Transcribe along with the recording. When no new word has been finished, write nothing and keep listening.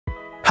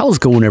How's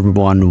it going,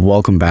 everyone?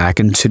 Welcome back,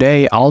 and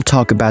today I'll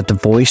talk about the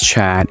voice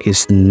chat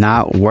is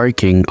not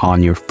working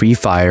on your Free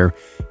Fire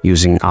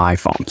using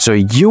iPhone. So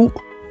you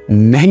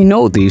may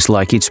know this,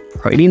 like it's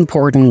pretty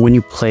important when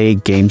you play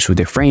games with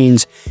your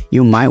friends.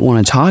 You might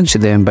want to talk to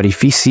them, but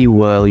if you see,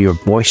 well, your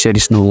voice chat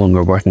is no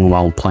longer working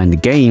while playing the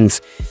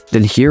games,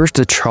 then here's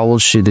the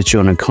troubleshoot that you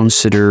want to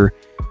consider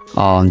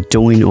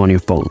doing on your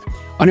phone.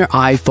 On your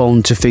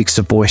iPhone, to fix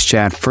the voice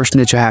chat, first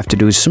thing that you have to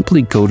do is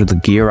simply go to the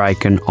gear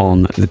icon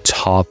on the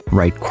top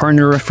right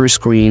corner of your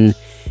screen,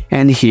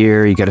 and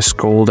here you gotta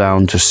scroll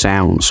down to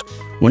sounds.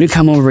 When you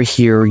come over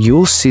here,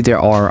 you'll see there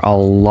are a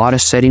lot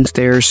of settings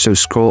there, so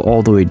scroll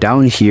all the way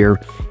down here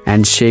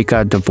and check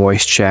out the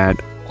voice chat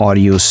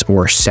audios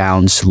or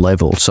sounds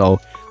level.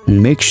 So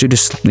make sure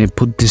to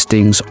put these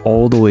things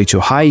all the way to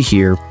high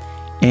here,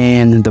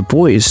 and the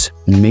voice,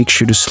 make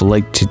sure to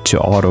select it to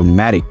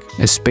automatic,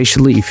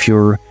 especially if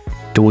you're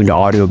doing the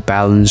audio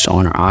balance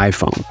on our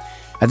iPhone.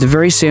 At the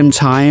very same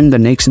time, the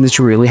next thing that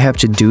you really have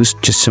to do is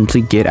just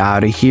simply get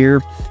out of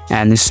here,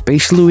 and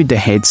especially with the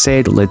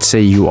headset, let's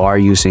say you are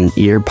using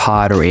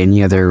EarPod or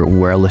any other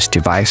wireless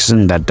device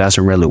and that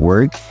doesn't really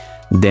work,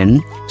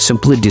 then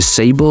simply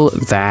disable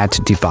that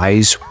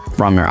device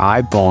from your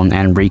iPhone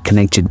and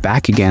reconnect it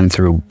back again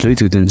through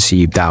Bluetooth and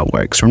see if that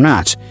works or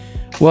not.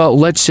 Well,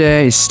 let's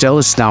say still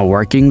it's not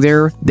working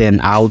there, then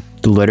I'll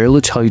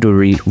literally tell you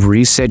to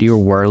reset your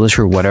wireless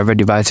or whatever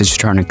devices you're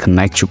trying to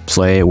connect to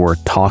play or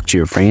talk to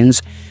your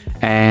friends.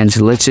 And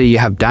let's say you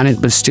have done it,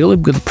 but still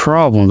you've got a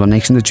problem. The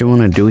next thing that you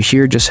want to do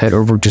here, just head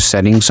over to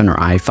settings on your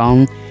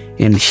iPhone,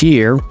 and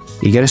here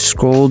you gotta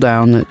scroll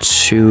down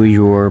to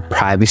your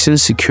privacy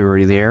and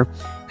security there,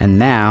 and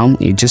now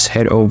you just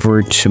head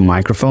over to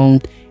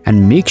microphone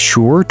and make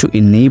sure to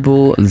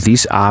enable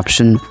this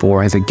option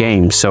for the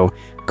game. So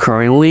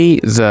currently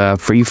the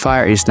Free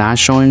Fire is not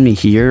showing me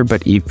here,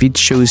 but if it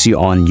shows you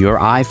on your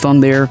iPhone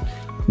there,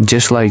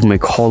 just like my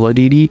Call of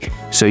Duty,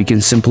 so you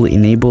can simply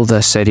enable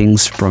the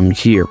settings from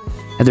here.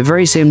 At the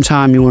very same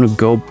time, you want to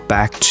go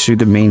back to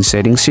the main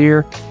settings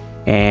here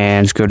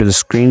and go to the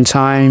screen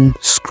time,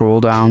 scroll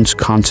down to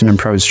content and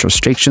privacy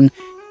restriction.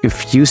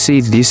 If you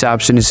see this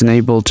option is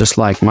enabled just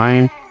like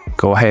mine,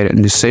 go ahead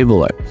and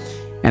disable it.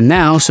 And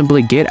now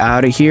simply get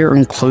out of here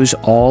and close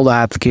all the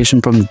application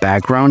from the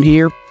background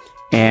here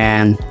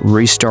and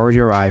restart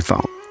your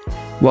iPhone.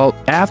 Well,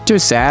 after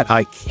that,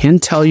 I can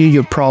tell you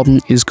your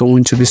problem is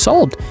going to be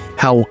solved.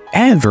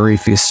 However,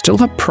 if you still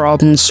have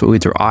problems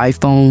with your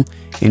iPhone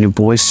and your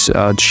voice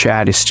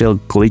chat is still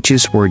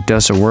glitches or it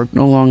doesn't work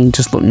no longer,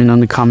 just let me know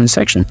in the comment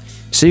section.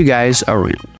 See you guys around.